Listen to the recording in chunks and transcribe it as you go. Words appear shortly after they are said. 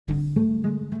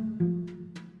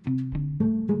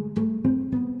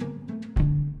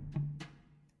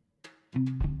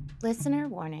Listener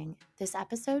warning, this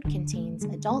episode contains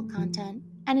adult content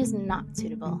and is not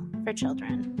suitable for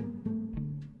children.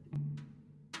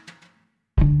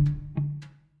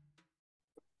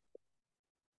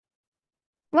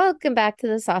 Welcome back to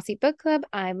the Saucy Book Club.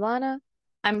 I'm Lana.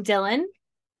 I'm Dylan.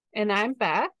 And I'm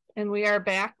Beth. And we are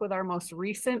back with our most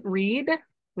recent read,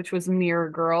 which was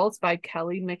Mirror Girls by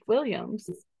Kelly McWilliams.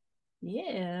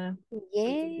 Yeah.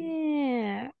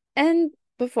 And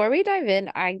before we dive in,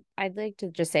 I'd like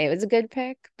to just say it was a good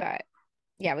pick, but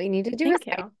yeah, we need to do a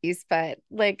side piece, but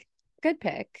like, good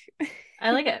pick.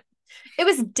 I like it. It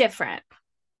was different.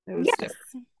 It was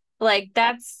different. Like,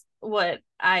 that's what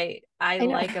I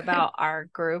like about our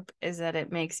group, is that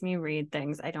it makes me read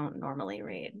things I don't normally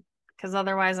read, because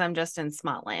otherwise I'm just in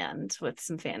smut land with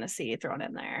some fantasy thrown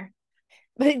in there.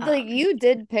 But like, you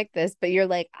did pick this, but you're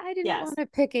like, I didn't want to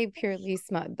pick a purely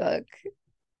smut book.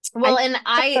 Well,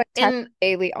 I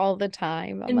daily all the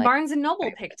time. And like, Barnes and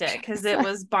Noble picked it because it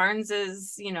was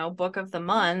Barnes's, book of the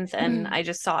month, and I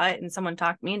just saw it and someone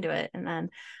talked me into it, and then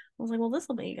I was like, well, this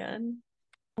will be good.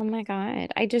 Oh my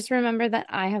God. I just remember that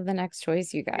I have the next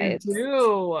choice, you guys. You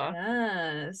do.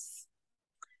 Yes.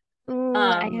 Ooh,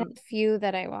 I had a few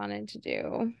that I wanted to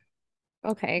do.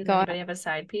 Okay, Does go on. Anybody have a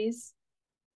side piece?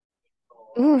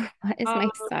 Ooh, what is my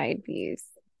side piece?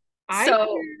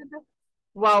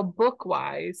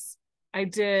 Book-wise, I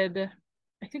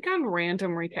think on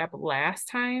Random Recap last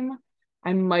time,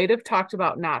 I might have talked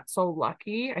about Not So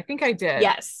Lucky. I think I did.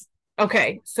 Yes.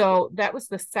 Okay, so that was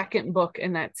the second book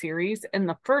in that series, and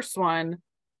the first one,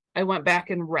 I went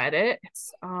back and read it.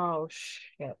 It's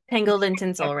Tangled in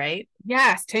Tinsel, right?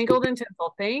 Yes, Tangled in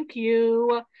Tinsel. Thank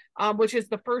you. Which is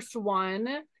the first one,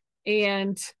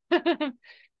 and it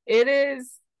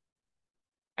is.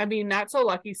 I mean, Not So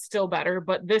Lucky, still better,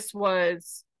 but this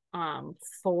was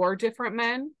 4 different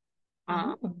men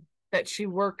that she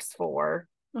works for.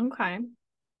 Okay.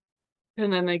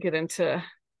 And then they get into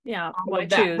why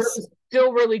choose?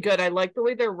 Still really good. I like the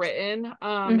way they're written.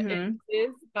 It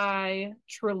is by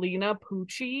Trelina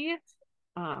Pucci.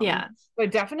 I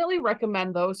definitely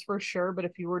recommend those for sure. But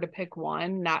if you were to pick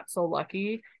one, Not So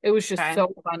Lucky, it was just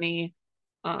so funny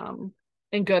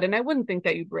and good. And I wouldn't think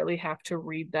that you'd really have to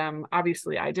read them.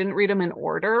 Obviously, I didn't read them in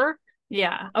order.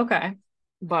 Yeah. Okay.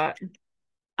 But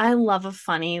I love a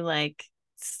funny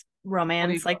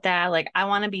romance like that. Like, I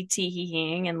want to be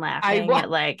tee-hee-heeing and laughing at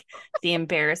like the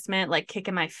embarrassment, like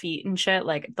kicking my feet and shit.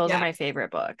 Like, those are my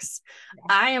favorite books.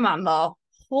 I am on the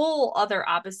whole other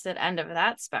opposite end of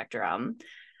that spectrum,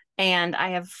 and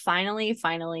I have finally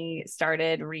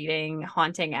started reading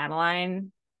Haunting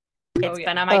Adeline. It's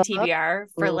been on my TBR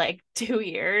for like 2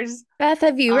 years. Beth,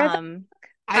 have you read that?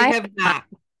 I have not.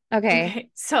 Okay.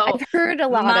 So I've heard a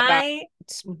lot about it.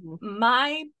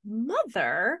 My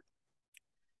mother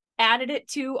added it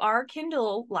to our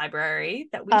Kindle library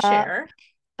that we share.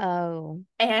 Oh.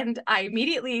 And I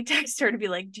immediately texted her to be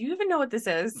like, do you even know what this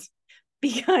is?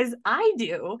 Because I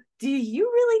do. Do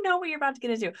you really know what you're about to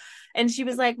get into? And she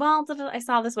was like, well, I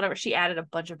saw this, whatever. She added a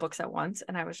bunch of books at once.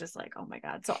 And I was just like, oh my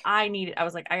God. So I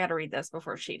was like, I got to read this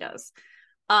before she does.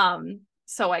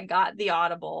 So I got the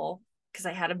Audible because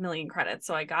I had 1 million credits.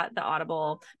 So I got the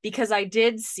Audible because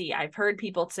I've heard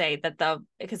people say that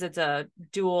because it's a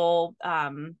dual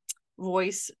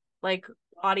voice like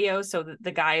audio, so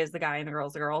the guy is the guy and the girl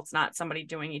is the girl. It's not somebody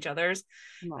doing each other's.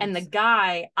 Nice. And the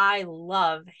guy, I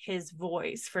love his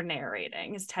voice for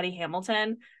narrating, is Teddy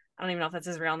Hamilton. I don't even know if that's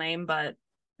his real name, but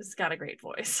he's got a great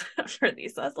voice for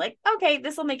these. So I was like, okay,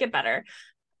 this will make it better.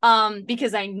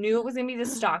 Because I knew it was gonna be the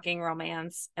stalking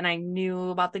romance, and I knew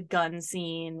about the gun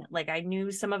scene. Like, I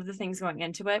knew some of the things going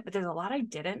into it, but there's a lot I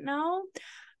didn't know.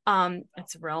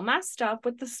 It's real messed up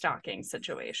with the stalking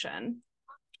situation.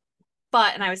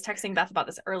 And I was texting Beth about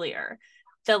this earlier,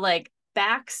 the like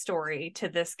backstory to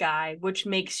this guy, which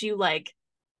makes you like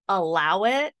allow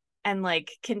it and like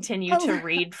continue to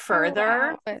read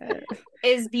further,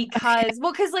 is because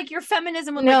because like your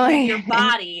feminism would like your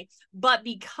body, but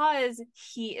because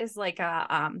he is like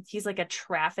he's like a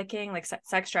trafficking, like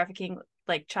sex trafficking,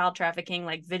 like child trafficking,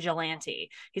 like vigilante.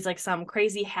 He's like some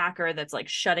crazy hacker that's like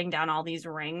shutting down all these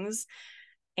rings.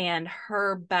 And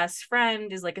her best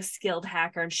friend is like a skilled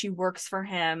hacker, and she works for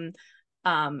him.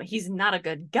 He's not a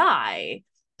good guy,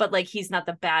 but like he's not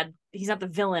the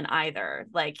villain either.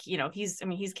 Like,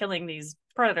 he's killing these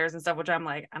predators and stuff, which I'm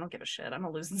like, I don't give a shit. I'm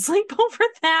not losing sleep over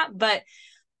that.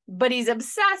 But he's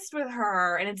obsessed with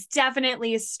her, and it's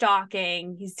definitely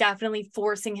stalking. He's definitely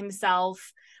forcing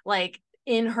himself like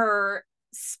in her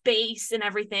space and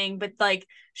everything, but like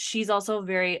she's also a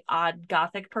very odd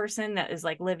gothic person that is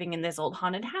like living in this old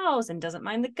haunted house and doesn't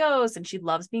mind the ghosts, and she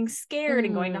loves being scared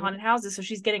and going to haunted houses, so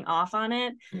she's getting off on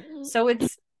it. So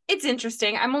it's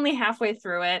interesting. I'm only halfway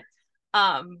through it,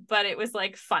 but it was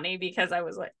like funny because I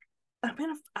was like,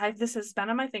 this has been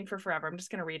on my thing for forever, I'm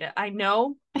just gonna read it. I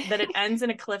know that it ends in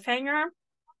a cliffhanger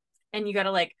and you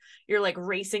gotta like, you're like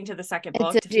racing to the second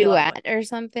book to feel duet like, or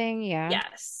something.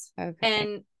 yes. Okay.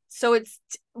 And so it's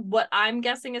what I'm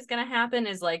guessing is going to happen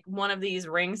is like one of these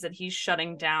rings that he's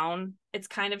shutting down, it's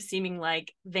kind of seeming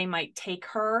like they might take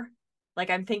her. Like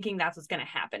I'm thinking that's what's going to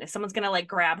happen. If someone's going to like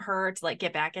grab her to like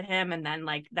get back at him, and then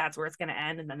like that's where it's going to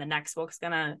end, and then the next book's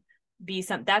going to be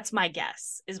that's my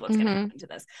guess is what's going to happen to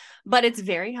this. But it's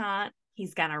very hot.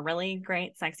 He's got a really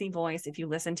great sexy voice. If you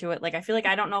listen to it, like I feel like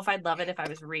I don't know if I'd love it if I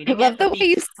was reading I love it, the way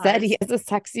you said he has a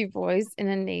sexy voice and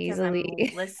a nasally.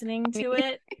 I'm listening to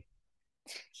it.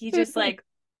 He just like,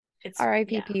 it's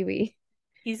R.I.P. Pee-wee.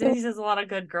 He says a lot of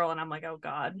good girl, and I'm like, oh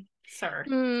God, sir.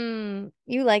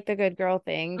 You like the good girl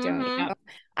thing, don't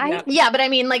you? Yeah, but I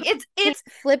mean, like it's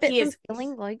flip it. He is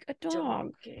feeling like a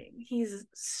dog. He's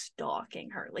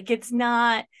stalking her. Like it's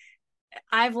not.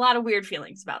 I have a lot of weird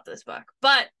feelings about this book,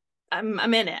 but I'm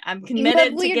in it. I'm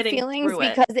committed to getting feelings through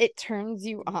it because it turns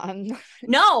you on.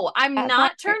 No, I'm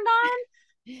not turned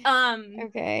on.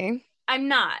 Okay, I'm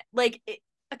not like.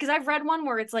 Because I've read one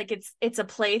where it's like it's a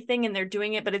play thing and they're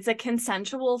doing it, but it's a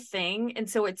consensual thing, and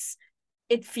so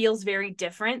it feels very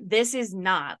different. This is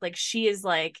not. Like she is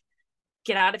like,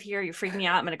 get out of here, you're freaking me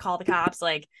out, I'm gonna call the cops.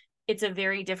 Like it's a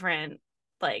very different,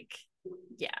 like,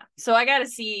 yeah. So I gotta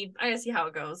see how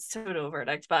it goes to no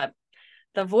verdict, but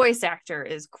the voice actor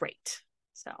is great.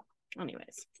 So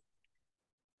anyways,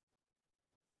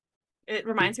 it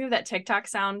reminds me of that TikTok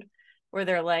sound where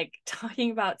they're like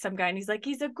talking about some guy and he's like,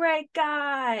 he's a great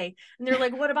guy. And they're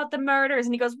like, what about the murders?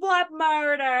 And he goes, what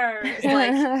murders?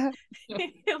 Like,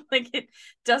 like it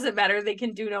doesn't matter. They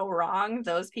can do no wrong,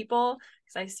 those people.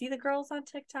 Because I see the girls on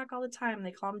TikTok all the time.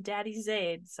 They call him Daddy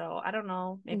Zaid. So I don't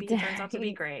know. Maybe he turns out to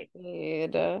be great.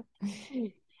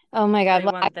 Oh my God.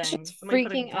 Well, I'm just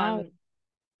freaking out.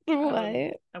 What?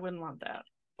 I wouldn't want that.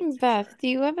 Beth, do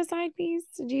you have a side piece?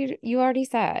 You already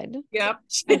said? Yep.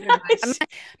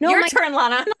 No, your turn,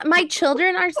 Lana. My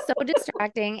children are so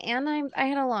distracting, and I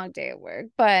had a long day at work,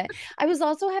 but I was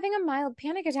also having a mild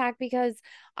panic attack because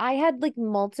I had like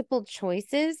multiple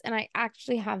choices, and I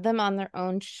actually have them on their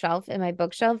own shelf in my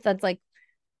bookshelf that's like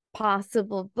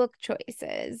possible book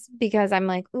choices, because I'm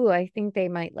like, ooh, I think they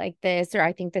might like this, or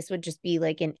I think this would just be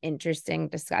like an interesting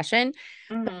discussion.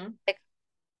 Like,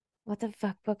 what the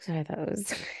fuck books are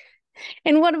those?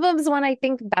 And one of them is one I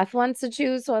think Beth wants to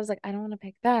choose. So I was like, I don't want to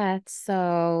pick that.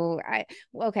 So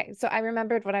so I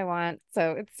remembered what I want.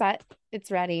 So it's set,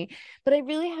 it's ready. But I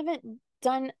really haven't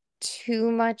done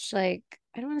too much, like,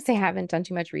 I don't want to say haven't done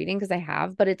too much reading, because I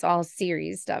have, but it's all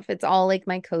series stuff. It's all like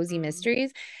my cozy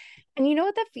mysteries. And you know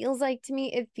what that feels like to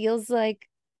me? It feels like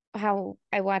how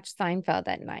I watch Seinfeld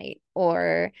at night,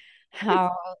 or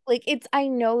how like I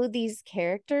know these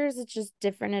characters, it's just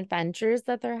different adventures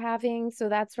that they're having. So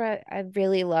that's what I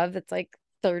really love. It's like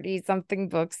 30 something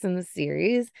books in the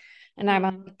series, and I'm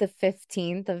on like the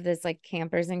 15th of this like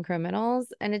Campers and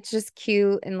Criminals, and it's just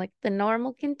cute and like the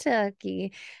normal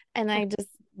Kentucky, and I just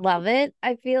love it.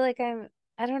 I feel like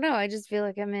I don't know, I just feel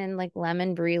like I'm in like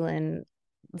Lemon Breland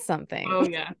something. Oh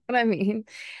yeah. What I mean?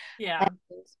 Yeah. And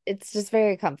it's just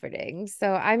very comforting.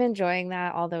 So I'm enjoying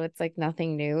that, although it's like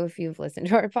nothing new. If you've listened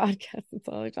to our podcast, that's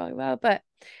all we're talking about. But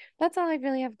that's all I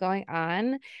really have going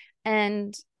on.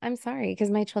 And I'm sorry, because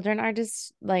my children are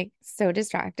just like so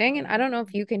distracting. And I don't know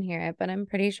if you can hear it, but I'm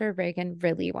pretty sure Reagan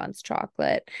really wants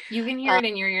chocolate. You can hear it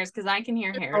in your ears, because I can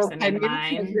hear Harrison in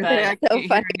mine. But so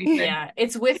funny. Yeah,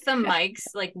 it's with the mics.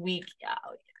 Like we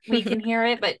can hear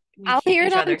it, but I'll hear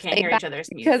it. Can't hear each other's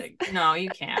music. No, you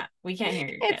can't. We can't hear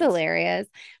your kids. It's hilarious.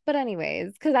 But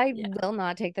anyways, because I will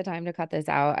not take the time to cut this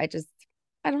out. I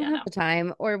don't have the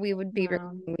time, or we would be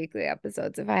recording weekly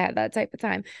episodes if I had that type of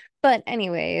time. But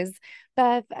anyways,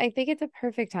 Beth, I think it's a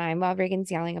perfect time, while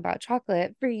Reagan's yelling about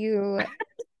chocolate, for you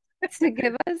to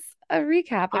give us a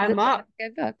recap of this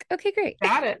good book. Okay, great.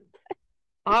 Got it.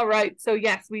 All right. So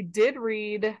yes, we did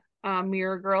read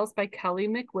Mirror Girls by Kelly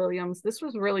McWilliams. This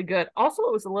was really good. Also,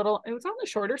 it was on the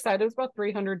shorter side. It was about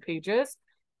 300 pages,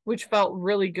 which felt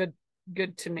really good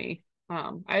to me.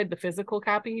 I had the physical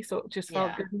copy, so it just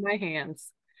felt good in my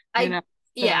hands. I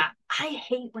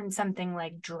hate when something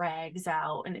like drags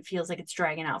out and it feels like it's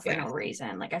dragging out for no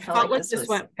reason. Like I felt like this just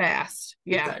went fast.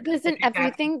 Yeah. Isn't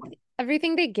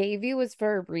everything they gave you was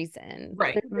for a reason.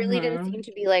 Right. There really didn't seem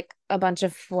to be like a bunch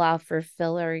of fluff or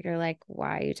filler. You're like,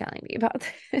 why are you telling me about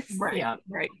this? Right. Yeah.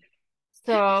 Right.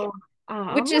 So,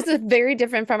 Which is very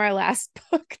different from our last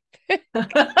book.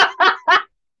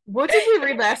 what did we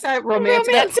read last time?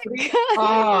 Romantic Comedy.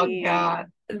 Oh God.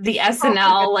 The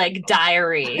SNL like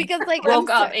diary. Because like woke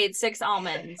up, ate 6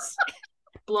 almonds,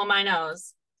 blow my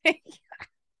nose.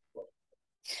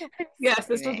 Yes,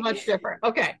 this was much different.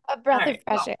 Okay. A breath of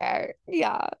fresh air.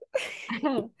 Yeah.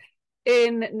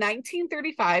 In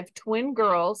 1935, twin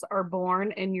girls are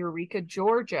born in Eureka,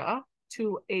 Georgia,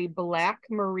 to a Black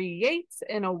Marie Yates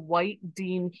and a white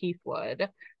Dean Heathwood.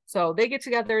 So they get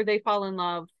together, they fall in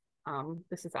love.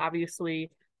 This is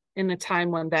obviously in a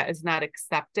time when that is not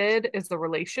accepted as the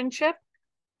relationship.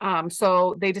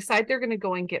 So they decide they're going to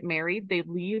go and get married. They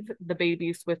leave the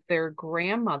babies with their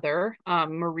grandmother,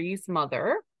 Marie's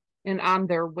mother. And on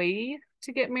their way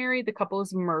to get married, the couple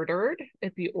is murdered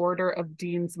at the order of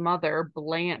Dean's mother,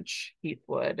 Blanche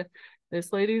Heathwood.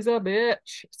 This lady's a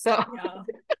bitch. So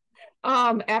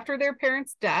after their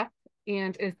parents' death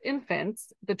and as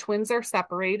infants, the twins are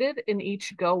separated and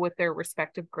each go with their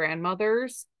respective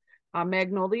grandmothers.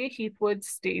 Magnolia Heathwood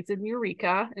stays in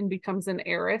Eureka and becomes an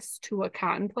heiress to a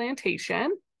cotton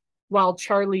plantation, while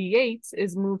Charlie Yates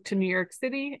is moved to New York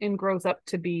City and grows up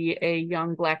to be a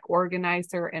young Black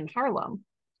organizer in Harlem.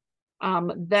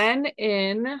 Then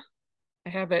I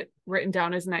have it written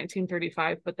down as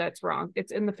 1935, but that's wrong.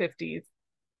 It's in the 50s.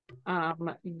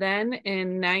 Then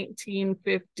in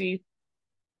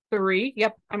 1953,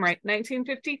 yep, I'm right,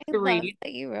 1953. I love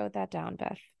that you wrote that down,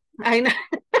 Beth. I know.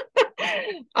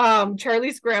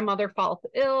 Charlie's grandmother falls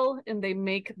ill and they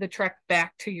make the trek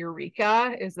back to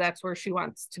Eureka, as that's where she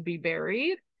wants to be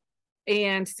buried,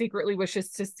 and secretly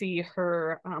wishes to see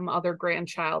her other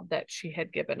grandchild that she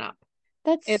had given up.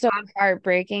 That's so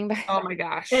heartbreaking. Oh my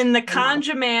gosh. And the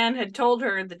conjure man had told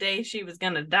her the day she was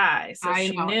gonna die, so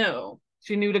she knew.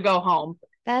 She knew to go home.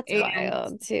 That's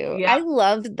wild too. Yeah. I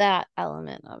love that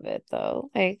element of it though.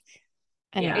 Like,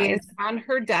 anyways. And on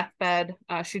her deathbed,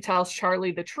 she tells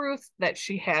Charlie the truth that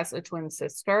she has a twin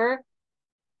sister.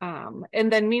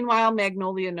 And then meanwhile,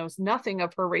 Magnolia knows nothing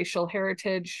of her racial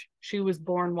heritage. She was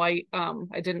born white.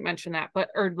 I didn't mention that, but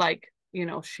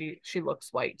she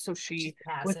looks white, so she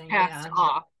was passed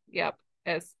off. Yep,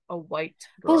 as a white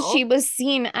girl. Well, she was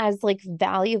seen as like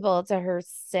valuable to her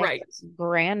sick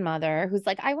grandmother, who's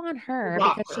like, I want her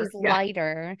because she's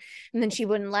lighter, and then she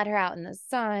wouldn't let her out in the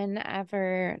sun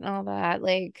ever, and all that.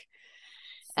 Like,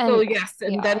 then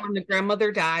when the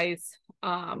grandmother dies,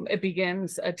 it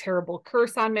begins a terrible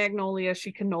curse on Magnolia.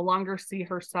 She can no longer see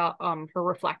herself, her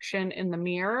reflection in the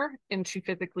mirror, and she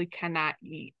physically cannot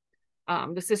eat.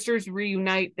 The sisters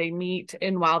reunite, they meet,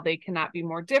 and while they cannot be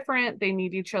more different, they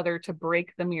need each other to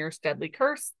break the mirror's deadly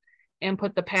curse and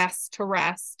put the past to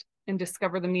rest and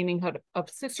discover the meaning of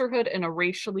sisterhood in a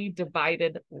racially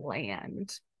divided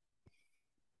land.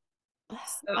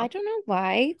 So. I don't know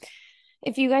why.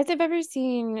 If you guys have ever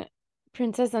seen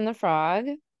Princess and the Frog,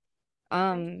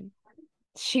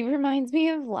 she reminds me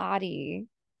of Lottie.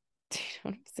 Do you know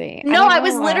what I'm saying? No, I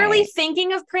was literally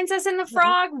thinking of Princess and the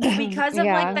Frog because of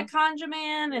like the conjure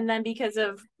man, and then because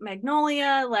of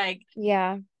Magnolia. Like,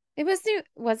 it was new.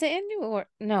 Was it in New Orleans?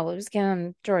 No, it was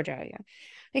in Georgia. Yeah,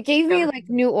 it gave me like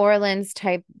New Orleans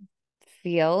type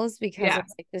feels because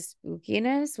it's like the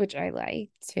spookiness, which I like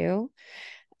too.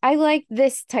 I like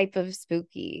this type of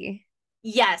spooky.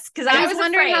 Yes, because I was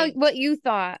wondering what you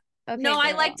thought. Okay, no, girl.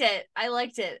 I liked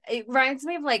it. It reminds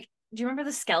me of like, do you remember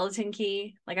The Skeleton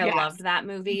Key? Like, I loved that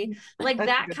movie. Like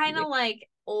that kind of like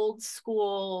old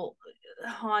school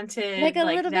haunted, like a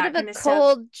little bit of a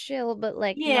cold chill, but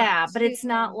like but it's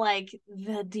not like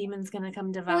the demon's gonna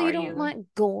come devour you. Well, you don't want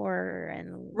gore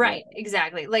and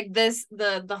exactly. Like this,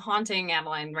 the haunting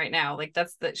Adeline right now. Like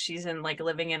that's that she's in like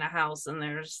living in a house and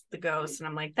there's the ghost, and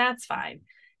I'm like, that's fine.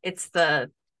 It's the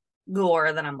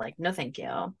gore that I'm like, no, thank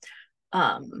you.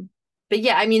 But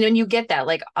yeah, I mean, when you get that,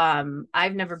 like,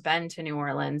 I've never been to New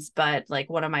Orleans, but like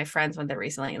one of my friends went there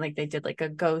recently, and like they did like a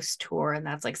ghost tour, and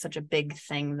that's like such a big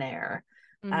thing there.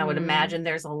 I would imagine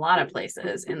there's a lot of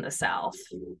places in the South.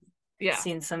 Yeah,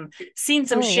 seen some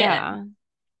shit. Yeah.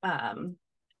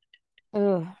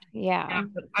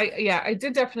 I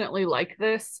did definitely like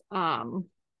this.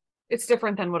 It's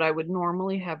different than what I would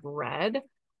normally have read.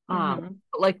 But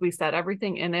like we said,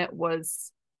 everything in it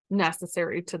was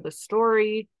necessary to the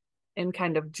story. And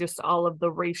kind of just all of the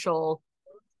racial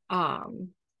division,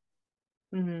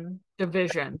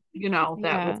 that was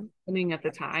happening at the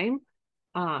time.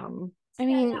 I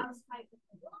mean,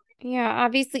 Yeah,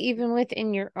 obviously, even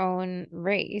within your own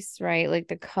race, right? Like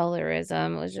the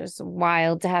colorism was just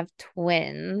wild to have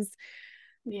twins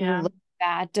who Yeah. look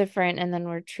that different and then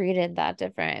were treated that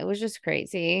different. It was just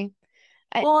crazy.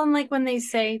 I Well, and like when they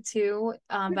say too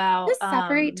To about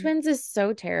separate twins is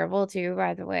so terrible too,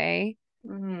 by the way.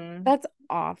 mhm. That's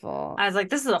awful. I was like,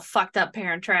 this is a fucked up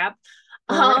parent trap.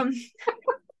 Right. Um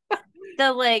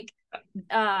the like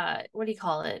what do you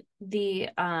call it? The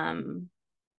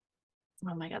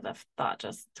oh my god, that thought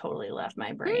just totally left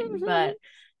my brain. But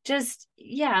just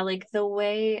yeah, like the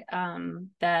way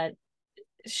that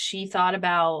she thought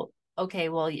about, okay,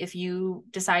 well, if you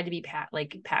decide to be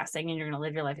passing and you're going to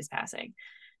live your life as passing,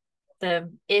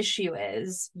 the issue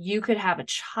is you could have a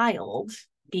child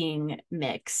being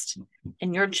mixed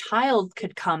and your child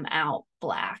could come out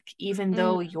black even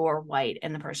though you're white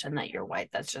and the person that you're white.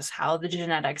 That's just how the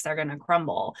genetics are going to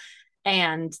crumble.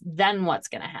 And then what's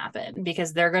going to happen?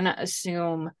 Because they're going to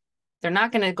assume, they're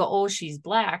not going to go, oh, she's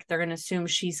black. They're going to assume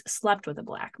she's slept with a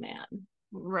black man.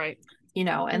 Right. You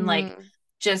know, and like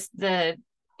just the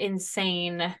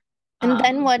insane. And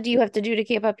then what do you have to do to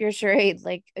keep up your charade?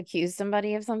 Like accuse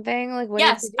somebody of something? Like what do you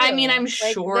have to Yes, do? I mean, I'm Like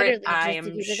sure literally I just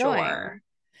to am keep it going. sure.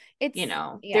 It's You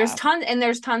know, yeah.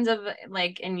 there's tons of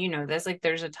like, and you know this, like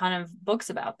there's a ton of books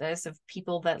about this of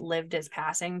people that lived as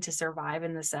passing to survive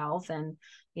in the South and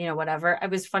you know whatever.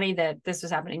 It was funny that this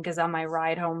was happening because on my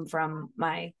ride home from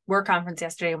my work conference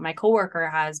yesterday, my coworker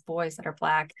has boys that are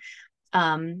black.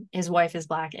 His wife is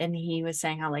black, and he was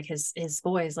saying how like his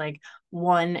boys, like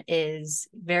one is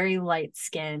very light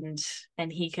skinned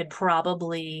and he could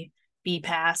probably be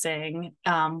passing,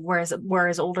 whereas where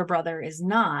his older brother is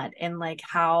not, and like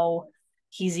how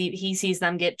he sees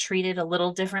them get treated a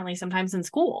little differently sometimes in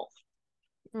school.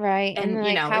 Right. And And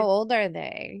you like know how old are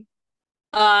they?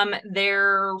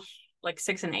 they're like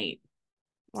 6 and 8,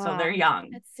 so they're Wow.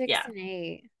 young. That's 6 and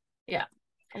 8. Yeah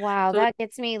Wow, so that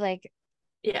gets me like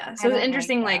yeah, I so it's don't like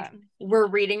interesting, like that. we're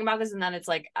reading about this and then it's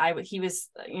like he was,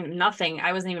 you know, nothing,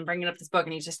 I wasn't even bringing up this book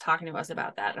and he's just talking to us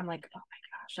about that. I'm like, oh my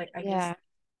gosh, like I just, Yeah.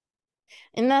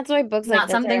 And that's why books like not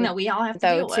this are something that we all have important to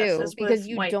though deal with too, is because with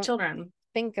you white don't children.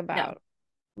 think No, about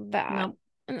that. no.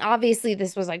 And obviously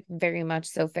this was like very much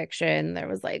so fiction. There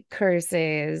was like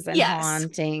curses and Yes.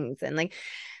 hauntings and like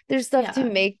there's stuff to Yeah,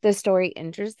 make the story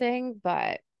interesting,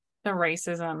 but the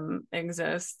racism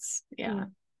exists. Yeah,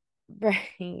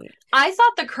 right. I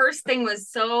thought the curse thing was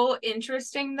so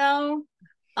interesting though.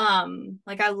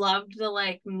 Like I loved the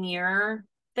like mirror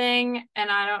thing, and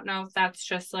I don't know if that's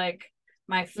just like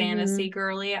my fantasy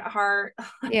girly at heart.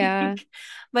 Yeah. Like,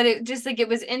 but it just like it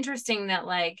was interesting that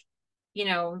like, you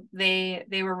know, they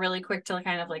were really quick to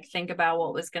kind of like think about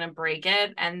what was going to break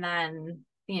it, and then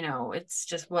you know it's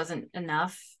just wasn't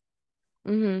enough.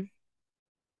 Mm-hmm.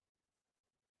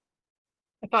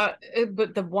 I thought,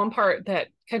 but the one part that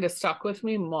kind of stuck with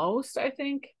me most, I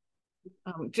think,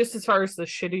 just as far as the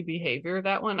shitty behavior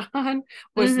that went on,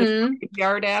 was the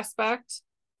graveyard aspect.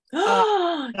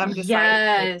 Them deciding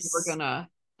that they were Yes. gonna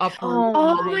uproot Oh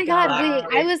Oh my my God, wait.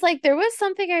 I God. was like, there was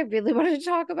something I really wanted to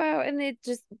talk about, and it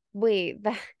just wait,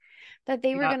 that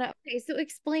they were yeah. gonna okay, so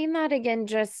explain that again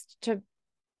just to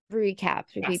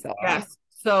recap for Yes, people. yes.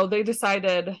 So they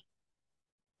decided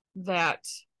that,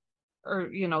 or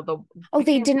you know, Oh, I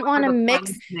they can't didn't want to remember the mix.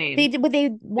 friend's name. They did, but they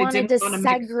They wanted didn't to want to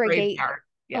mix segregate. graveyard.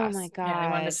 Oh my Yes. Yeah, they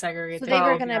wanted to God. segregate So the they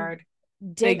were So gonna graveyard.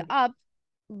 dig they, up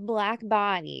black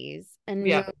bodies and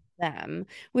yeah, move them,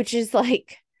 which is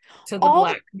like to the all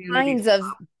black community. kinds of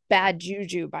bad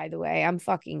juju, by the way. I'm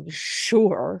fucking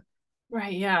sure.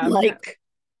 Right, yeah. Like,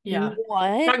 Yeah.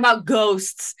 what? Talk about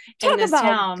ghosts in Talk this about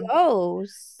town.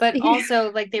 ghosts. But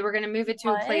also like they were gonna move it to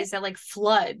a What? place that like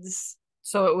floods.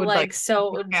 So it would Like so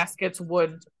it the would, caskets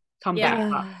would come yeah. back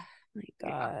Oh up. my Yeah.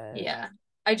 God. Yeah.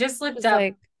 I just looked Just up,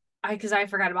 like, because I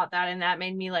forgot about that and that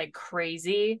made me like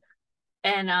crazy.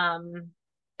 And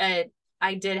it,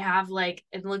 I did have like,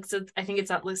 it looks at, I think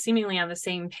it's seemingly on the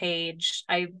same page.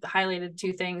 I highlighted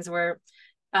two things where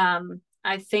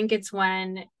I think it's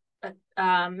when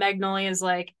Magnolia is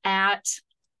like at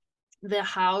the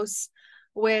house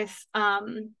with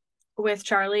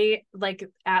Charlie, like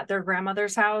at their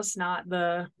grandmother's house, not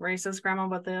the racist grandma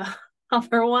but the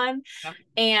other one. Yeah.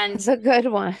 And the good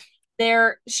one.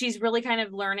 she's really kind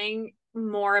of learning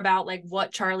more about like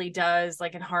what Charlie does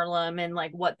like in Harlem and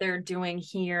like what they're doing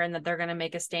here and that they're going to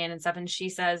make a stand and stuff. And she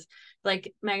says,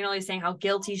 like Magnolia's saying how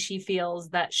guilty she feels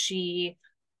that she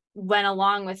went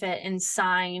along with it and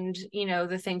signed, you know,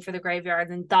 the thing for the graveyard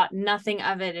and thought nothing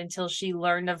of it until she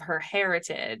learned of her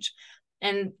heritage.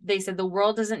 And they said the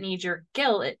world doesn't need your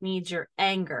guilt, it needs your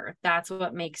anger. That's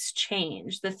what makes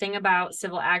change. The thing about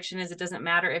civil action is it doesn't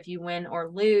matter if you win or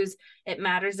lose. It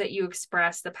matters that you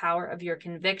express the power of your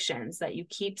convictions, that you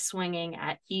keep swinging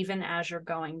at even as you're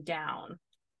going down.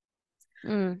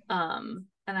 And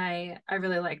I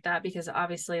really like that, because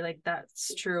obviously, like,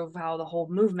 that's true of how the whole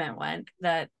movement went,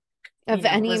 that of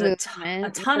any was movement, a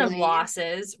ton really. of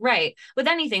losses, right? With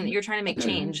anything that you're trying to make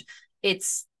change,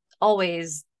 it's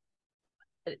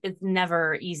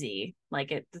never easy.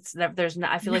 Like it's never,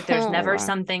 I feel like there's never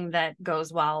something that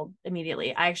goes well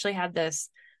immediately. I actually had this,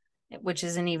 which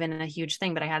isn't even a huge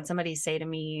thing, but I had somebody say to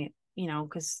me,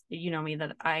 because you know me,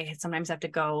 that I sometimes have to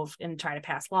go and try to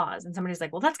pass laws, and somebody's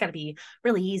like, well, that's got to be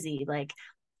really easy, like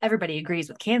everybody agrees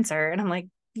with cancer. And I'm like,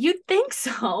 you'd think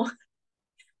so.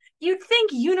 You'd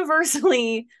think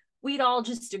universally we'd all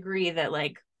just agree that,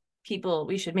 like,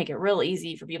 we should make it real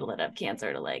easy for people that have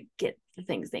cancer to, like, get the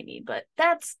things they need, but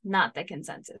that's not the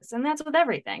consensus. And that's with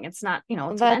everything. It's not, it's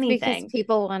with anything. Because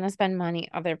people want to spend money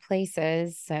other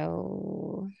places,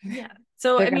 so yeah,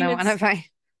 so they're gonna want to find,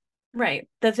 right,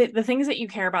 the things that you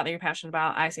care about, that you're passionate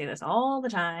about. I say this all the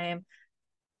time: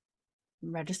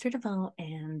 register to vote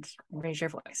and raise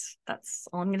your voice. That's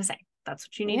all I'm gonna say. That's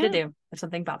what you need to do. If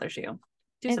something bothers you,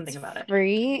 do something about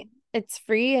it. It's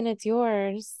free and it's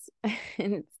yours,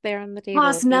 and it's there on the table.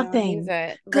 Costs nothing.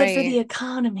 Good for the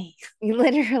economy.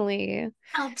 Literally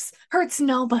hurts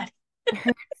nobody.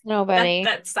 Hurts nobody.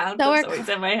 that sound is always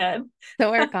in my head.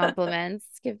 So our compliments,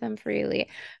 give them freely.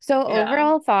 So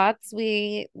overall thoughts: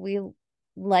 we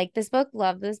like this book,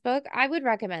 love this book. I would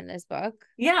recommend this book.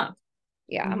 Yeah.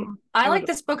 Mm-hmm. I like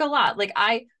this book a lot. Like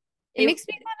it makes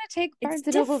me want to take Barnes &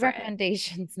 Noble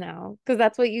recommendations now, because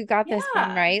that's what you got this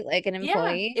from, right? Like an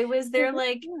employee. It was their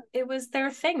it was their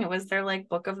thing. It was their, like,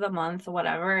 book of the month,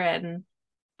 whatever. And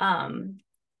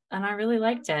I really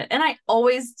liked it. And I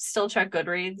always still check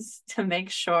Goodreads to make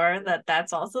sure that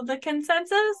that's also the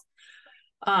consensus.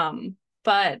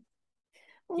 But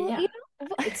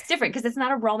it's different because it's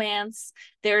not a romance.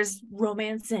 There's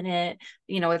romance in it.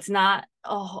 It's not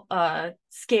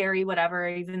scary, whatever,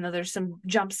 even though there's some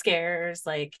jump scares.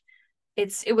 Like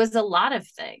it was a lot of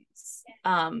things.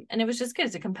 And it was just good.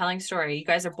 It's a compelling story. You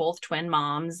guys are both twin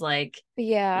moms. Like,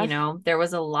 there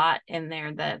was a lot in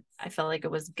there that I felt like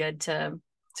it was good to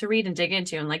read and dig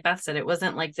into. And like Beth said, it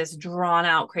wasn't like this drawn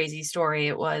out crazy story.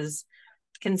 It was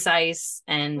concise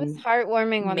and it was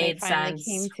heartwarming when they finally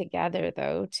came together,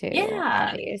 though, too.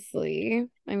 Obviously,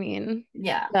 I mean,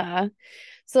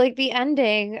 so like the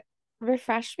ending,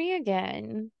 refresh me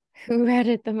again, who read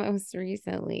it the most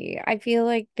recently? I feel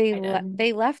like they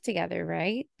left together,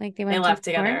 right? Like they left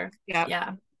together.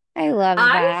 Yeah. I love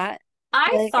that.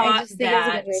 I thought I just think it's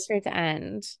a good way for it to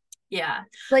end. Yeah,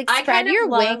 like spread your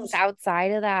wings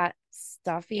outside of that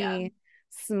stuffy,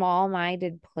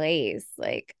 small-minded place.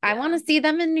 Like I want to see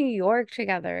them in New York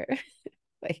together.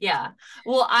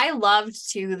 Well, I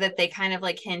loved too that they kind of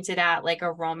like hinted at like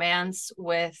a romance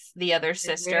with the other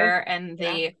sister and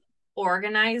the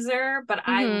organizer, but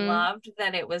I loved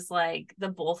that it was like the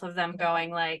both of them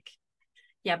going like,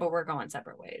 yeah, but we're going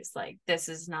separate ways. Like this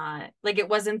is not like, it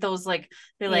wasn't those like,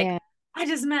 they're like, I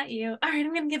just met you, all right,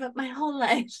 I'm gonna give up my whole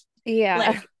life.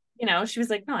 Like, she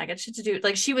was like, no, I got shit to do.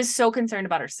 Like she was so concerned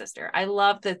about her sister. I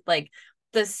love that, like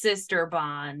the sister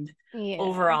bond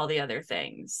over all the other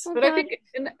things. But I think,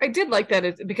 and I did like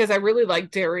that, because I really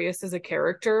like Darius as a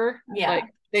character. Like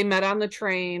they met on the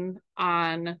train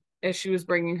as she was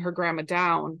bringing her grandma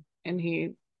down, and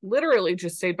he literally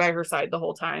just stayed by her side the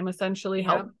whole time, essentially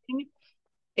helping.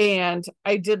 And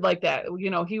I did like that,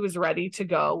 he was ready to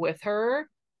go with her.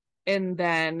 And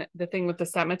then the thing with the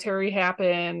cemetery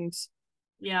happened.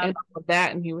 And all of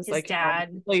that. And he was his like,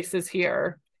 dad, place is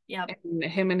here. And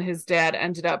him and his dad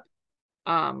ended up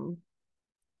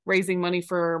raising money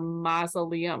for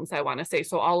mausoleums, I want to say.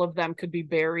 So all of them could be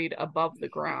buried above the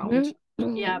ground.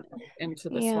 Into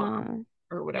the swamp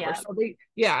or whatever. So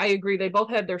I agree. They both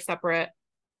had their separate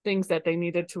things that they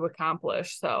needed to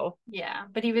accomplish. So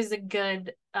but he was a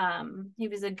good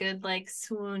like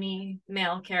swoony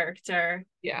male character.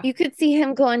 You could see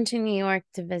him going to New York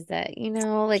to visit,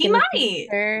 like he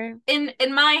might.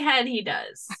 In my head he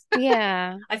does.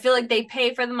 I feel like they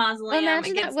pay for the mausoleum.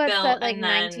 Imagine it gets built that, like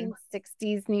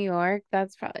 1960s New York.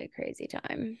 That's probably a crazy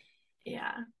time.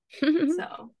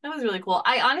 So that was really cool.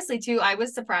 I honestly too, I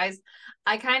was surprised.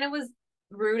 I kind of was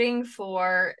rooting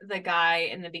for the guy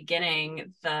in the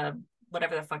beginning, the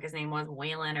whatever the fuck his name was,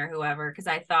 Waylon or whoever, because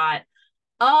I thought,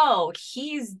 oh,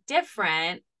 he's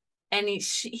different, and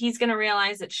he's gonna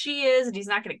realize that she is, and he's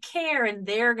not gonna care, and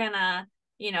they're gonna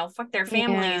fuck their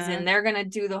families, and they're gonna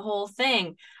do the whole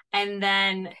thing. And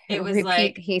then it was repeat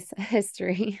like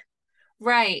history.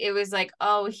 Right. It was like,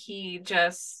 oh, he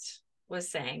just was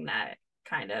saying that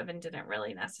kind of and didn't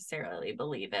really necessarily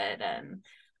believe it and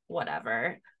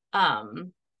whatever.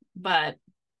 But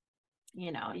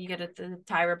you know, you get it to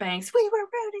Tyra Banks, we were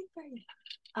rooting for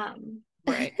you.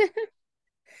 Right.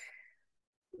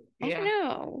 I don't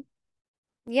know.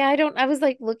 Yeah, I was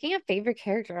like looking at favorite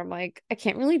character. I'm like, I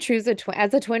can't really choose a twin.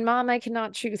 As a twin mom, I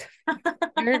cannot choose a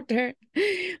character.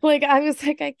 Like, I was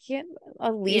like, I can't.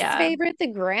 A least favorite, the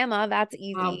grandma. That's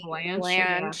easy.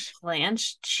 Blanche.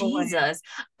 Blanche. Jesus.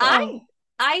 Oh,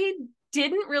 I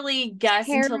didn't really guess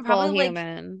until probably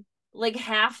human. like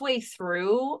halfway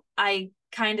through, I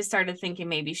kind of started thinking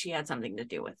maybe she had something to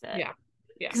do with it. Yeah.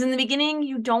 Because in the beginning,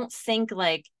 you don't think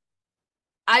like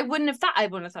I wouldn't have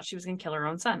thought she was gonna kill her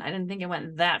own son. I didn't think it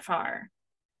went that far.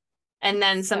 And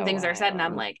then some things are said, and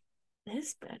I'm like,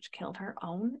 this bitch killed her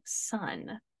own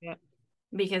son. Yeah.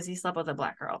 Because he slept with a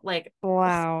black girl. Like,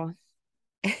 wow.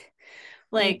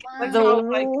 Like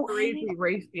the crazy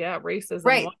racism.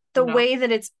 Right. The way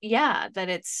that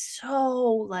it's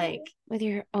so like with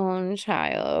your own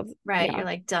child. Right. Yeah. You're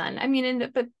like done. I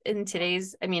mean, but in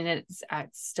today's, I mean, it's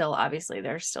still obviously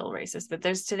they're still racist, but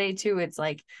there's today too. It's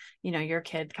like, you know, your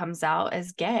kid comes out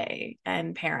as gay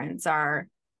and parents are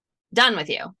done with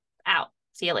you. Out.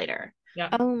 See you later. Yeah.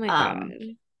 Oh my God.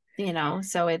 You know,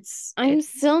 so I'm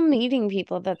still meeting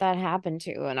people that happened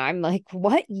to, and I'm like,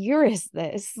 what year is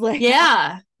this? Like,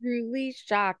 yeah, I'm really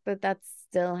shocked that that's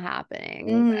still happening.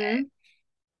 Mm-hmm. But,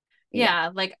 yeah,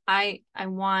 like I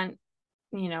want,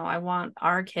 you know, I want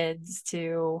our kids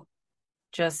to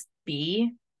just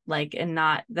be like, and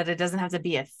not that it doesn't have to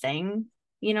be a thing,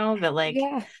 you know, that like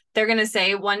they're gonna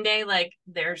say one day like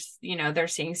there's, you know, they're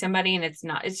seeing somebody and it's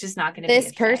just not gonna be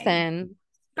this person thing.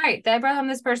 Right. They brought home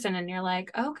this person and you're like,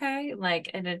 okay,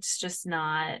 like, and it's just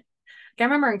not. I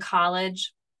remember in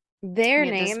college, their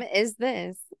name is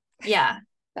this. Yeah.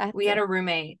 We had a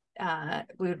roommate,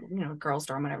 girls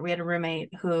dorm, whatever. We had a roommate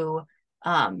who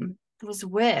was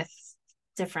with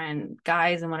different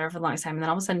guys and whatever for the longest time. And then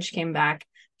all of a sudden she came back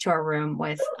to our room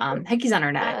with hickeys on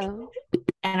her neck.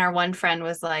 And our one friend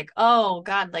was like, oh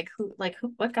God,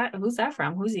 what guy, who's that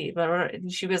from? Who's he?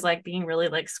 But she was like being really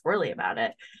like squirrely about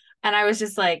it. And I was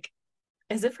just like,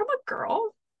 is it from a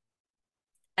girl?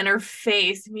 And her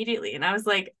face immediately. And I was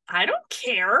like, I don't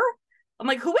care. I'm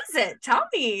like, who is it? Tell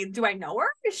me. Do I know her?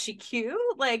 Is she cute?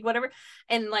 Like, whatever.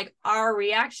 And like our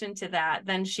reaction to that,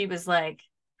 then she was like,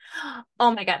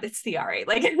 oh my God, it's Thiari.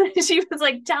 Like, she was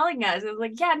like telling us. It was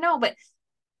like, yeah, no, but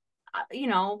you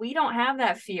know, we don't have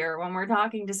that fear when we're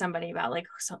talking to somebody about like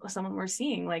someone we're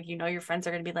seeing. Like, you know, your friends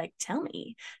are going to be like, tell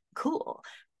me. Cool.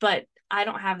 But I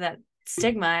don't have that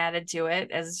stigma added to it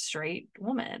as a straight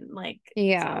woman. Like,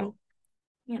 so,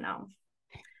 you know.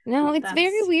 No, it's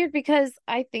very weird because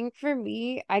I think for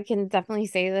me, I can definitely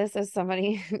say this as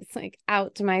somebody who's like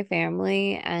out to my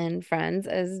family and friends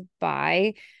as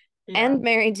bi and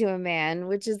married to a man,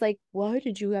 which is like, why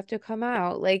did you have to come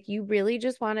out? Like, you really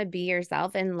just want to be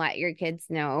yourself and let your kids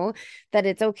know that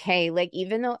it's okay. Like,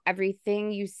 even though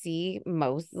everything you see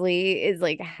mostly is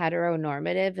like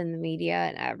heteronormative in the media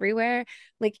and everywhere,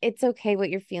 like, it's okay. What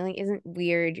you're feeling isn't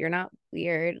weird. You're not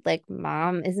weird. Like,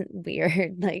 mom isn't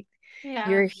weird. Like,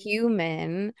 you're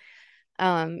human.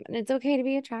 And it's okay to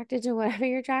be attracted to whatever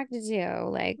you're attracted to.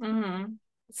 Like,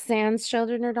 sans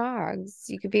children or dogs.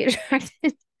 You could be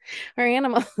attracted or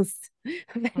animals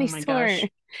of any sort. Gosh.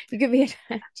 You could be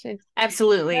attracted.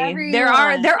 Absolutely. There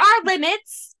are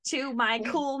limits to my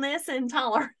coolness and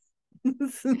tolerance.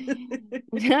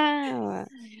 Yeah.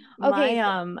 Okay.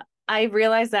 I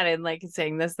realized that in like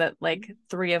saying this that like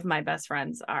 3 of my best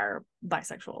friends are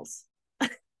bisexuals.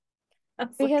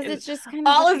 Because it's just kind of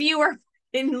all of you are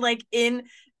in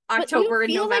October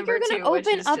and November like you're too.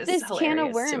 Open up this can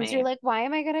of worms. You're like, why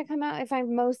am I gonna come out if I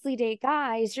mostly date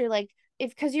guys? You're like,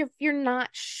 because you're not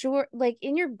sure. Like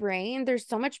in your brain, there's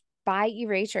so much bi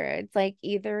erasure. It's like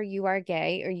either you are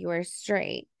gay or you are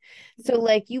straight. So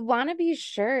like you want to be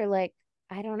sure. Like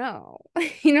I don't know,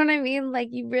 you know what I mean? Like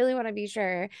you really want to be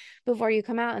sure before you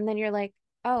come out, and then you're like,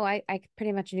 oh, I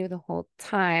pretty much knew the whole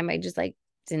time. I just like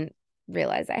didn't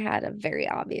realize I had a very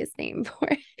obvious name for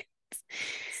it.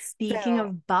 Speaking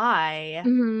of bi,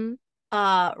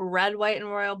 Red, White,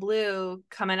 and Royal Blue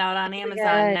coming out on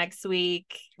Amazon next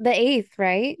week. The 8th,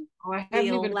 right? Oh, I haven't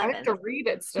even had to read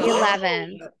it still. The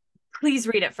 11th. Please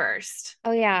read it first.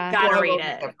 Oh yeah. Gotta read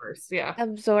it first. Yeah.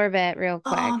 Absorb it real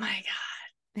quick. Oh my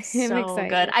God. So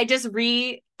good. I just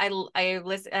I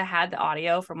had the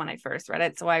audio from when I first read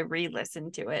it, so I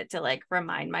re-listened to it to like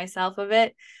remind myself of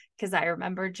it because I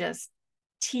remember just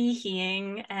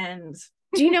tee-heeing and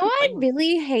Do you know I like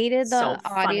really hated so the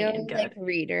funny audio and good. like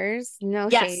readers? No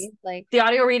Yes. shade. Like the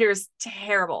audio reader is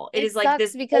terrible. It is like sucks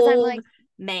this because I'm old like,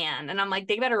 man, and I'm like,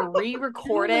 they better no,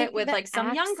 re-record it with the like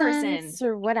some young person. accents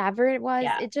or whatever it was,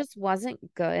 Yeah. it just wasn't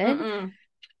good.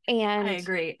 I And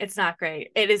agree. It's not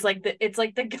great. It is like it's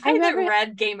like the I guy that remember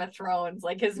read Game of Thrones.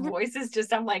 Like his voice is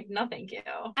just, I'm like, no, thank you.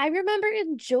 I remember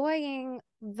enjoying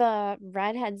the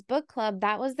Redheads book club.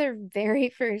 That was their very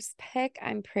first pick,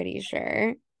 I'm pretty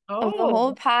sure, of the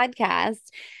whole podcast.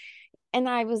 And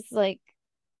I was like,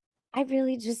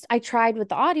 I tried with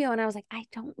the audio and I was like, I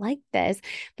don't like this.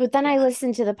 But then I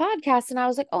listened to the podcast and I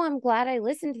was like, oh, I'm glad I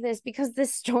listened to this because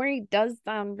this story does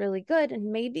sound really good.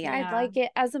 And maybe I'd like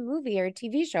it as a movie or a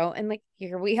TV show. And like,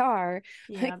 here we are,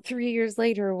 like 3 years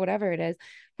later or whatever it is,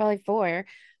 probably 4.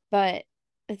 But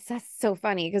that's so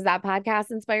funny because that podcast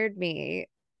inspired me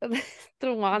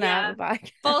to want to have a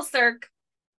podcast.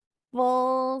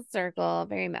 Full circle,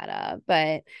 very meta.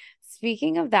 But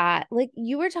speaking of that, like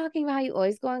you were talking about how you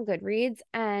always go on Goodreads,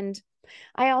 and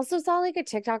I also saw like a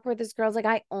TikTok where this girl's like,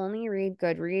 I only read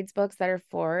Goodreads books that are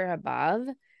 4 or above.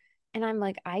 And I'm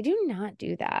like, I do not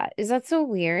do that. Is that so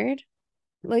weird?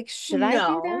 Like, should I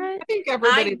do that? I think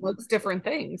everybody looks different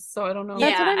things. So I don't know.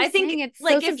 That's what I'm saying. Think it's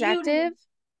like so subjective.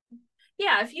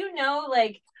 If you know,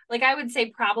 like I would say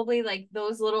probably like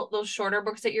those shorter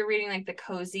books that you're reading, like the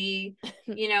cozy,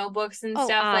 books and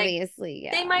stuff. Obviously,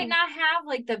 they might not have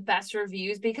like the best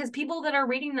reviews because people that are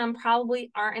reading them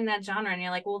probably aren't in that genre, and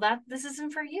you're like, well, this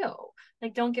isn't for you.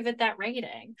 Like, don't give it that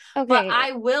rating. Okay. But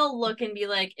I will look and be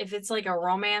like, if it's like a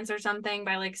romance or something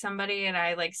by like somebody, and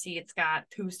I like see it's got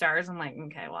 2 stars, I'm like,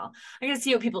 okay, well, I gotta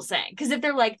see what people say. Because if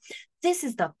they're like, this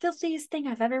is the filthiest thing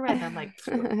I've ever read, I'm like,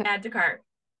 add to cart.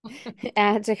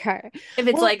 Add to cart. If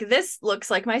it's like, this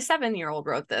looks like my 7-year-old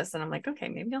wrote this, and I'm like, okay,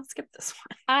 maybe I'll skip this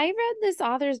one. I read this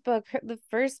author's book. The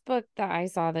first book that I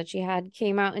saw that she had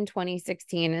came out in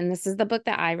 2016, and this is the book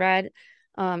that I read.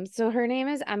 So her name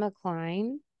is Emma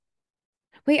Cline.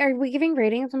 Wait, are we giving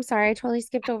ratings? I'm sorry, I totally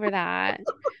skipped over that.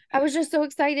 I was just so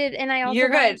excited, and I also You're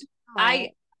good.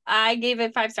 I gave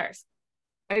it 5 stars.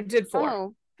 I did 4.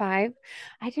 Oh, 5.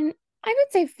 I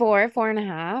would say 4,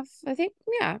 4.5. I think,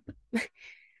 yeah.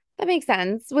 That makes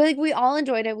sense. We all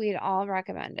enjoyed it. We'd all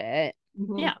recommend it.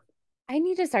 Mm-hmm. Yeah. I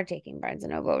need to start taking Barnes &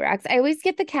 Noble Rex. I always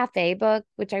get the cafe book,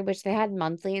 which I wish they had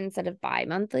monthly instead of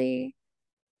bi-monthly.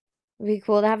 It'd be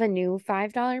cool to have a new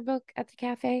 $5 book at the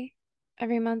cafe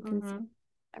every month and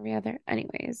every other.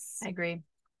 Anyways. I agree.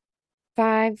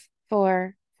 5,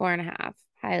 4, 4.5.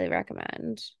 Highly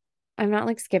recommend. I'm not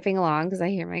like skipping along because I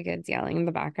hear my kids yelling in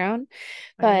the background.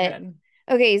 But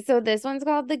okay, so this one's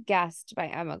called The Guest by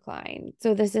Emma Cline.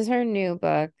 So this is her new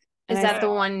book. Is that the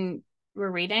one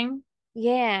we're reading?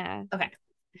 Yeah. Okay.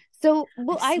 So,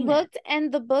 well, I looked,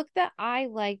 and the book that I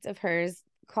liked of hers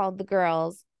called The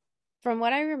Girls. From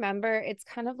what I remember, it's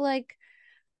kind of like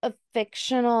a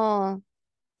fictional,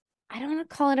 I don't want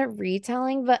to call it a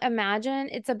retelling, but imagine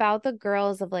it's about the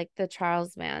girls of like the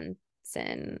Charles Manson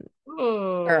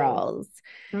girls.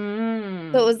 So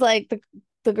it was like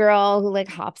the girl who like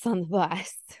hops on the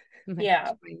bus.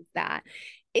 That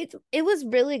it was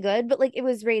really good, but like it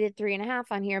was rated 3.5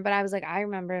 on here. But I was like, I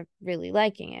remember really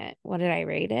liking it. What did I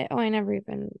rate it? Oh, I never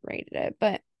even rated it.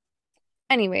 But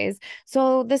anyways,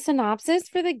 so the synopsis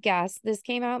for The Guest, this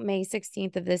came out May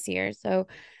 16th of this year. So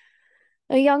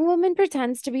a young woman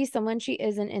pretends to be someone she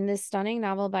isn't in this stunning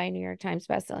novel by a New York Times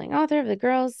bestselling author of The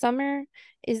Girls. Summer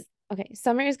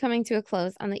is coming to a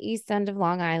close on the east end of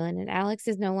Long Island, and Alex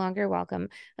is no longer welcome.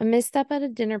 A misstep at a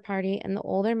dinner party, and the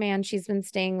older man she's been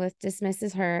staying with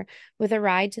dismisses her with a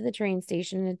ride to the train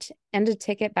station and a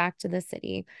ticket back to the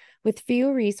city. With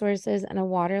few resources and a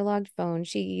waterlogged phone,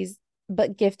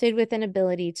 but gifted with an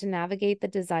ability to navigate the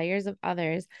desires of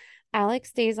others, Alex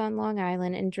stays on Long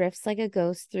Island and drifts like a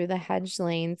ghost through the hedged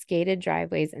lanes, gated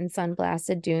driveways, and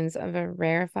sun-blasted dunes of a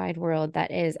rarefied world that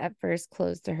is, at first,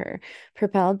 closed to her.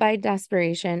 Propelled by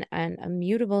desperation and a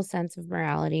mutable sense of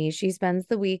morality, she spends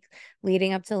the week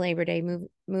leading up to Labor Day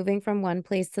moving from one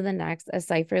place to the next, a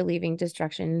cipher leaving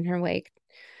destruction in her wake.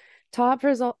 Top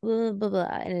result, blah, blah, blah,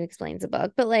 and it explains the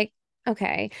book. But like,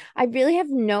 okay, I really have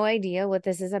no idea what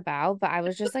this is about, but I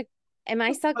was just like, am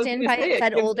I sucked in by it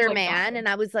said older man? And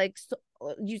I was like, so,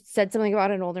 you said something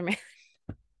about an older man.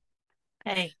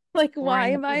 Hey, like, why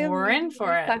am I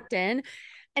sucked in?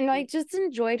 And I just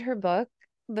enjoyed her book,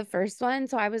 the first one.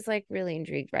 So I was like really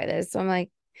intrigued by this. So I'm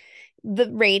like,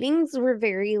 the ratings were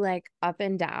very like up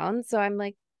and down. So I'm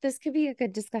like, this could be a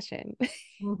good discussion.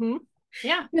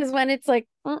 Yeah. Because when it's like,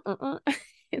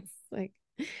 it's like,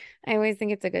 I always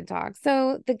think it's a good talk.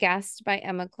 So The Guest by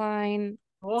Emma Cline.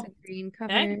 Cool. It's a green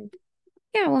cover.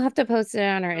 Yeah, we'll have to post it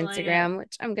on our I like Instagram, it.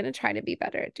 which I'm gonna try to be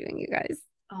better at doing, you guys.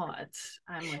 Oh,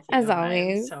 I'm with you. As I'm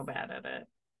always. so bad at it.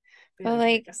 We But have to like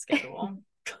make a schedule.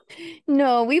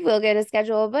 no, we will get a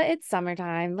schedule, but it's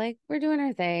summertime. Like we're doing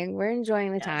our thing. We're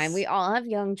enjoying the time. Yes. We all have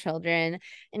young children.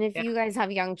 And if you guys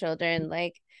have young children,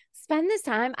 like spend this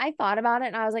time. I thought about it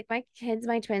and I was like,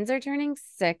 my twins are turning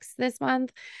 6 this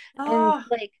month. And Oh,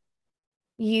 like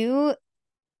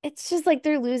it's just like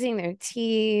they're losing their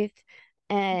teeth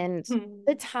and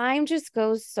the time just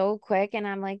goes so quick. And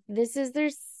I'm like, this is their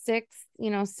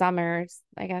 6th, summers,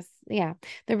 I guess. Yeah,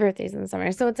 their birthday's in the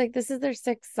summer. So it's like this is their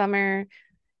 6th summer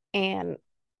and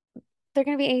they're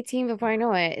gonna be 18 before I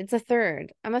know it. It's a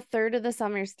third. I'm a third of the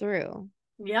summers through.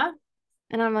 yeah.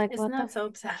 And I'm like, Isn't what that the so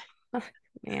upsetting?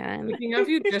 man? Speaking of,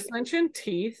 you just mentioned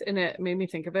teeth, and it made me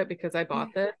think of it because I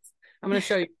bought this. I'm going to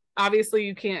show you. Obviously,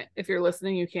 you can't, if you're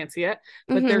listening, you can't see it,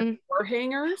 but they're door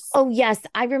hangers. Oh, yes.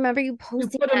 I remember you posting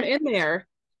You put them in there.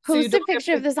 Post a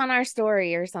picture of this on our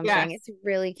story or something. Yes. It's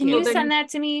really cute. Can you send that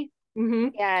to me?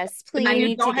 Yes, please. And then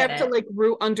you don't have to like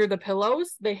root under the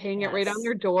pillows. They hang it right on Yes.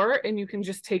 your door, and you can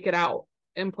just take it out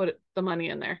and put the money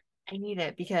in there. I need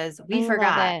it because we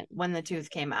forgot when the tooth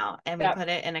came out and we put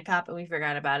it in a cup and we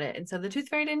forgot about it. And so the tooth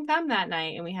fairy didn't come that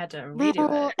night and we had to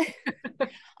redo it.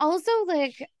 Also,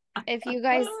 like if you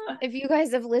guys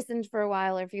have listened for a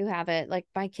while or if you haven't, like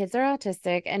my kids are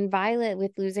autistic and Violet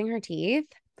with losing her teeth,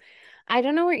 I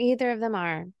don't know where either of them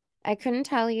are. I couldn't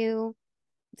tell you.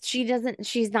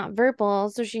 She's not verbal,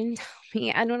 so she didn't tell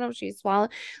me. I don't know if she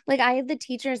swallowed. Like I had the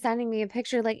teacher sending me a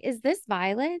picture, like, is this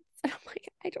Violet? And I'm like,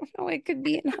 I don't know. It could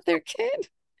be another kid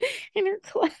in her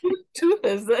class. Whose tooth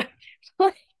is it?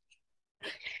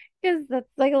 Because that's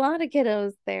like a lot of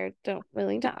kiddos there don't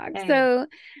really talk. So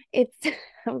I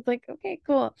was like, okay,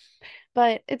 cool.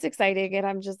 But it's exciting and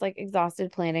I'm just like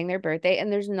exhausted planning their birthday.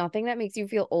 And there's nothing that makes you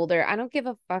feel older. I don't give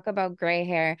a fuck about gray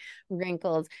hair,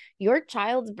 wrinkles. Your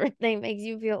child's birthday makes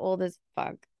you feel old as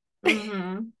fuck.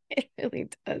 It really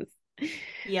does.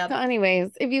 Yeah. So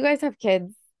anyways, if you guys have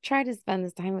kids, try to spend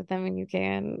this time with them when you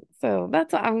can. So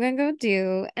that's what I'm going to go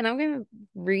do. And I'm going to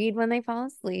read when they fall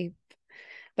asleep.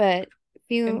 But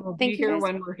we'll be here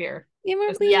when we're here. Yeah,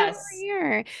 we're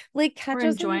here. Like we're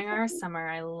enjoying our summer.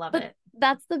 I love it.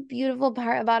 That's the beautiful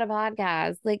part about a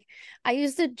podcast. Like I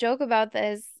used to joke about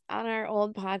this on our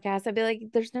old podcast. I'd be like,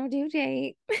 there's no due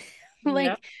date.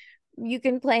 Like you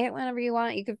can play it whenever you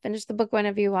want. You can finish the book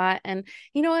whenever you want. And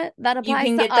you know what? That applies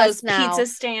to us now. You can get those pizza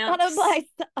stamps. That applies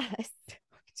to us.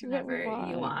 Whenever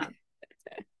you want.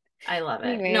 I love it.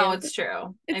 Anyways, no, it's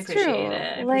true. I appreciate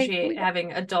it. I appreciate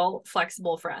having adult,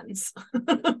 flexible friends.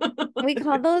 We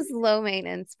call those low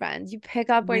maintenance friends. You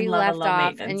pick up where you left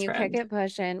off and you kick it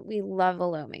pushing. We love a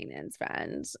low maintenance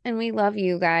friend. And we love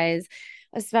you guys,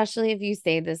 especially if you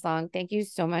stayed this long. Thank you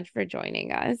so much for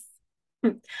joining us.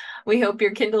 We hope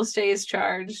your Kindle stays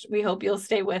charged. We hope you'll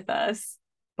stay with us.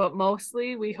 But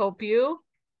mostly, we hope you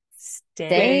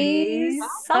stay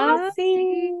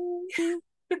saucy.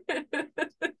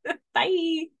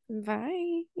 Bye.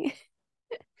 Bye.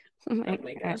 Oh my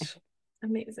gosh.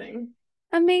 Amazing.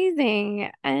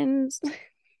 And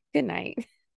good night.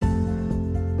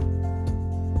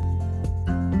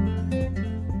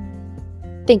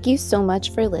 Thank you so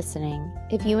much for listening.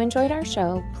 If you enjoyed our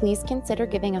show, please consider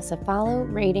giving us a follow,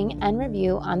 rating, and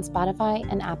review on Spotify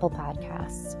and Apple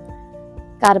Podcasts.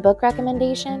 Got a book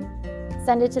recommendation?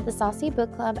 Send it to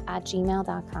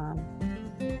thesaucybookclub@gmail.com.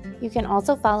 You can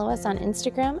also follow us on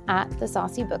Instagram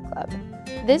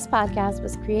 @thesaucybookclub. This podcast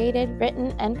was created,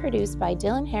 written, and produced by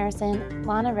Dylan Harrison,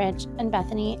 Lana Rich, and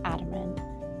Bethany Adamran.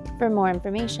 For more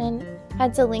information,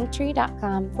 head to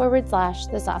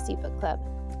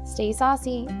linktree.com/thesaucybookclub. Stay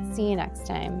saucy. See you next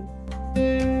time.